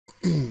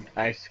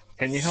Ice,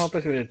 can you help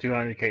us with a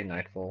 200k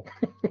nightfall?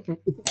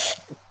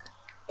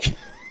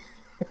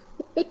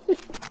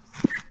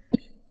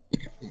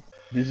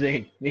 This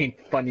ain't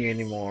funny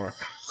anymore.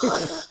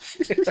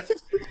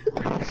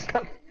 It's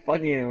not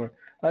funny anymore.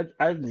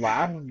 I'd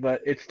laugh,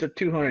 but it's the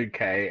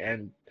 200k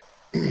and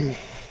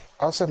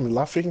As I'm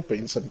laughing,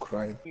 pains I'm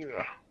crying.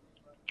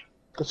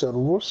 Because you're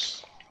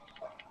worse.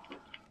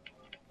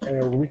 And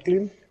you're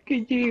weakling.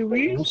 Could you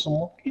read? Worse some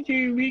more. Could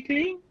you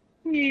weakling?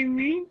 You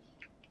read?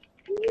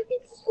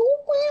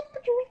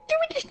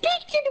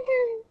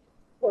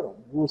 What a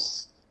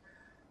wuss.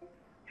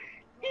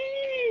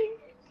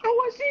 I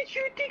wasn't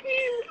shooting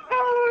you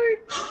hard.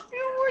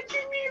 You're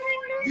watching me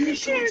with no You're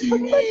shit.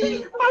 shooting me.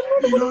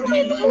 You don't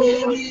even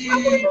know me.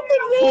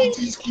 Fuck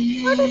this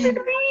game.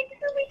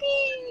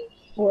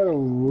 What a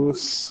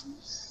wuss.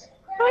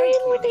 I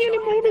am with the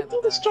enemy to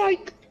the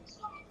strike.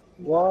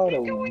 What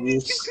a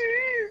wuss.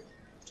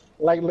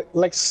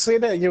 Like say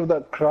that again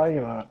without crying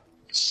out.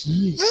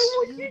 Jeez.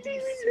 I wasn't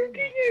even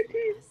looking at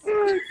him.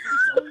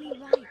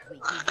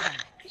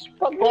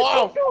 Fuck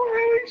off!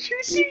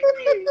 Shooting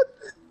me.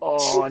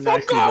 Oh,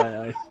 nice,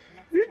 nice.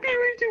 You're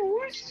doing the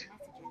worst.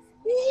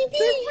 I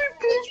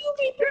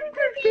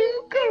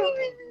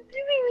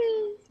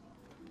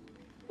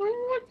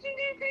wasn't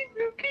even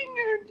looking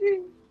at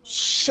him.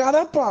 Shut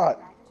up, Art!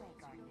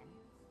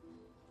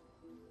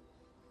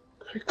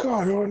 My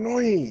God, you're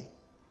annoying.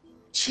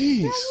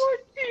 Jeez. I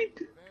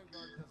wasn't.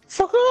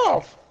 Fuck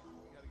off!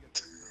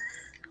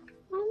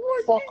 I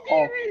wasn't Fuck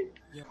off. even.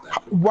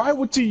 Why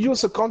would you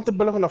use a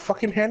counterbalance on a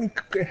fucking hand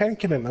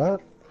cannon, huh?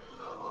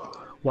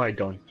 Why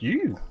don't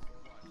you?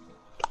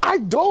 I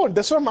don't!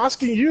 That's what I'm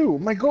asking you!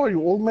 My God,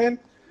 you old man!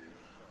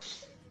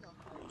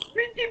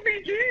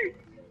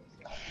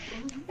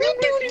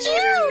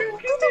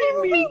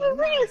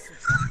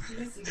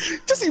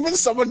 Just even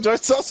someone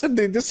joins us and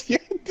they just hear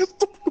just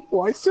the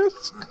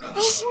voices. I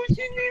wasn't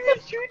even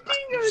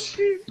shooting at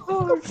him.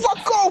 Oh,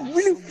 Fuck off!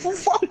 Really?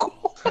 Fuck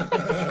off!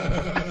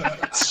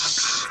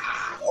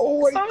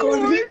 Oh my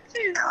God!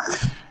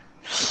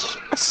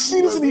 I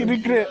seriously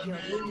regret.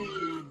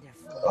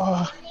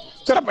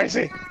 Shut up, I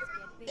say.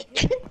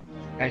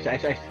 Ice.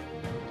 Pass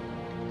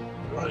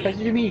it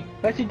to me.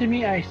 Pass it to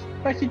me, Ice.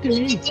 Pass it to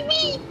me.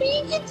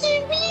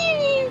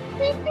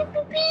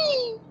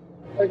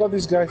 I got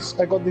this, guys.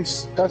 I got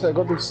this. Guys, I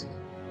got this.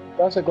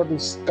 Guys, I got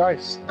this.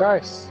 Guys.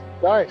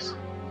 Oh,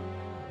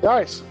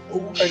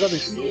 I got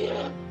this.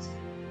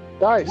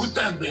 Guys. With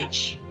that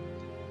bitch.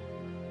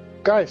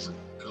 Guys.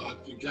 God,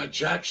 you got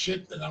jack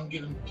shit and I'm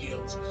getting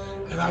killed.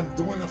 And I'm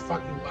doing a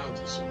fucking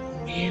bounty. So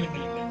the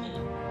enemy.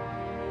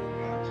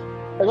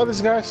 I got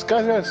this, guys.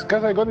 Guys,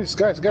 I got this.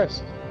 Guys.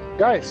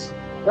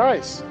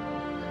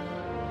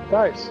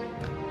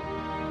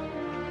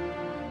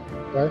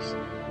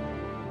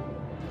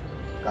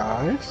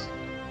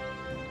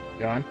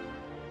 John,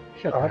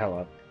 shut the hell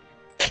up.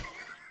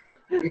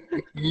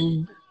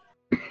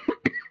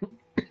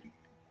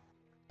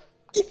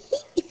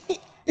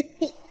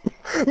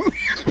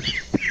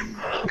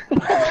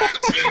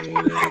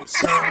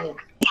 So,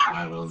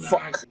 I will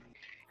not.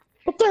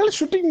 What the hell is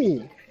shooting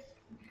me?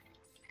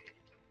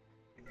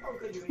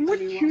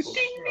 What's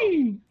shooting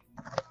me?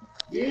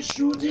 They're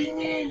shooting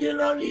me, they're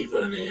not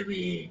even at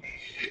me.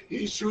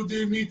 He's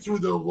shooting me through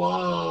the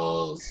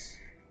walls.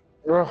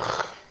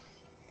 Ugh.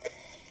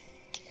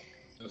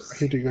 I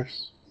hate you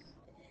guys.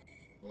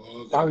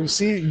 Oh, you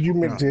see, you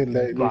made Jay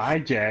like Bye,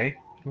 Jay.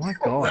 Oh my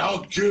God.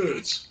 Well,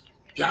 good.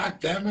 God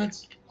damn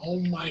it. Oh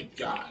my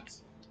God.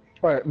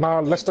 Alright, now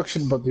let's talk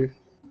shit about you.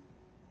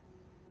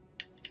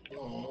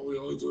 Oh, we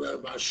only do that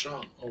about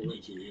Sean. Oh,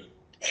 wait, you here.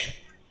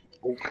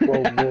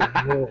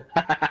 Whoa.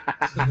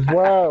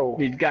 Wow.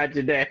 He's got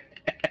you there.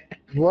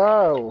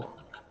 Wow.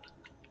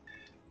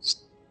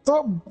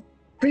 Stop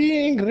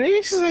being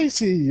racist, I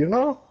see, you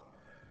know?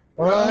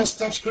 Well,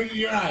 stop squinting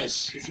your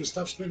eyes. If you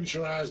stop squinting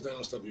your eyes, then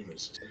I'll stop being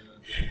racist.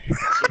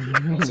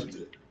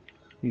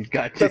 He's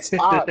got you. That's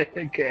art.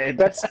 Okay.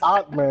 That's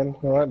art, man.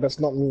 Alright, that's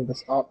not me,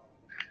 that's art.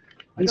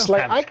 It's don't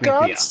like, have I squinty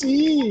can't eyes.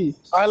 see.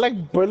 I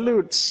like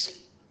balloons.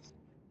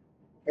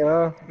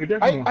 Yeah. Who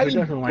doesn't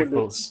like balloons.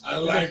 those? I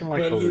like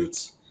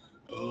balloons.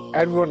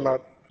 Everyone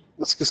not.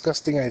 That's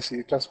disgusting, I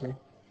see. Trust me.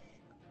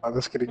 I'm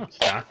just kidding. It's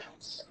not.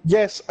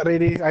 Yes,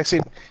 ready. I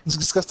said it's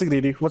disgusting,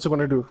 ready. What you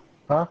gonna do?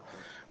 Huh?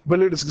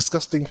 Balloon is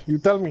disgusting. You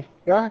tell me.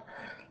 Yeah?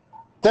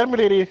 Tell me,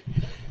 ready.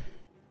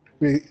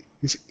 Wait,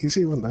 is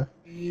he even there?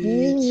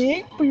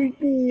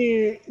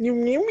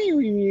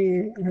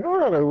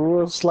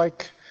 Oh, it's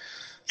like,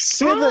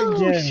 say that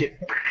again. Shit.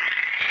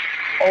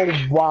 Oh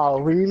wow,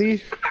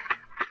 really?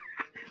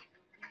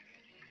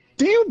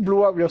 Do you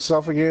blew up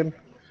yourself again?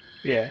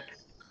 Yeah.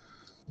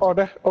 Oh,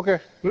 that okay.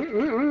 Wait,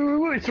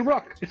 it's a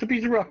rock. It's a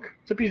piece of rock.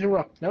 It's a piece of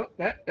rock. No,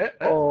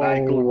 Oh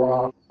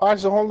wow.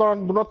 Eyes, hold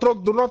on. Do not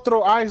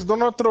throw. Eyes, do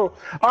not throw.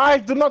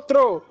 Eyes, do not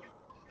throw.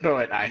 Throw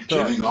it, Ice. Throw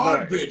it. Killing Throw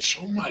hard, it. bitch.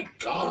 Oh my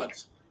God.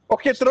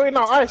 Okay, throw it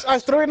now. Eyes,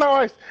 throw it now.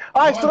 Eyes,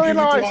 throw it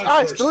now.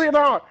 Eyes, throw it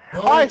now.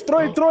 Eyes, throw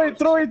it.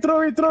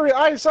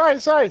 Eyes.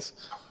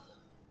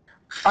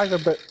 Eyes, I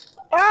bet.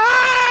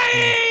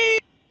 Eyes!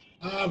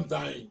 I'm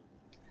dying.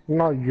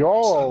 No, It's not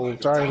yo, like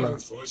a China.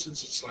 Tyler's voice,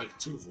 it's like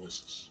two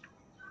voices.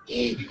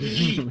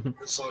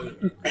 That's all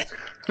you need.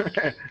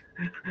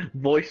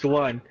 Voice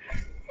 1.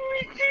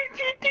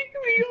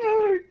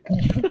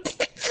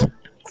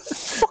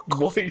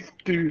 Voice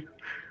 2.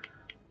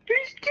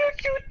 He's still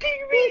shooting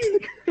me!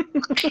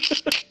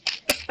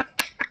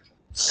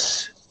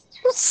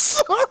 You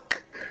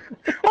suck!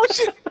 Oh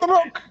shit, the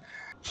rock!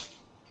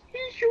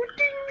 He's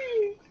shooting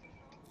me!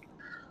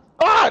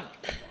 God!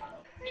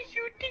 He's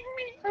shooting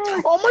me!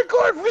 Oh my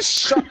god, we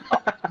shut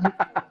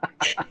up!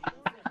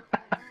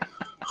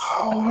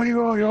 Oh my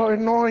god, you're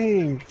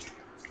annoying!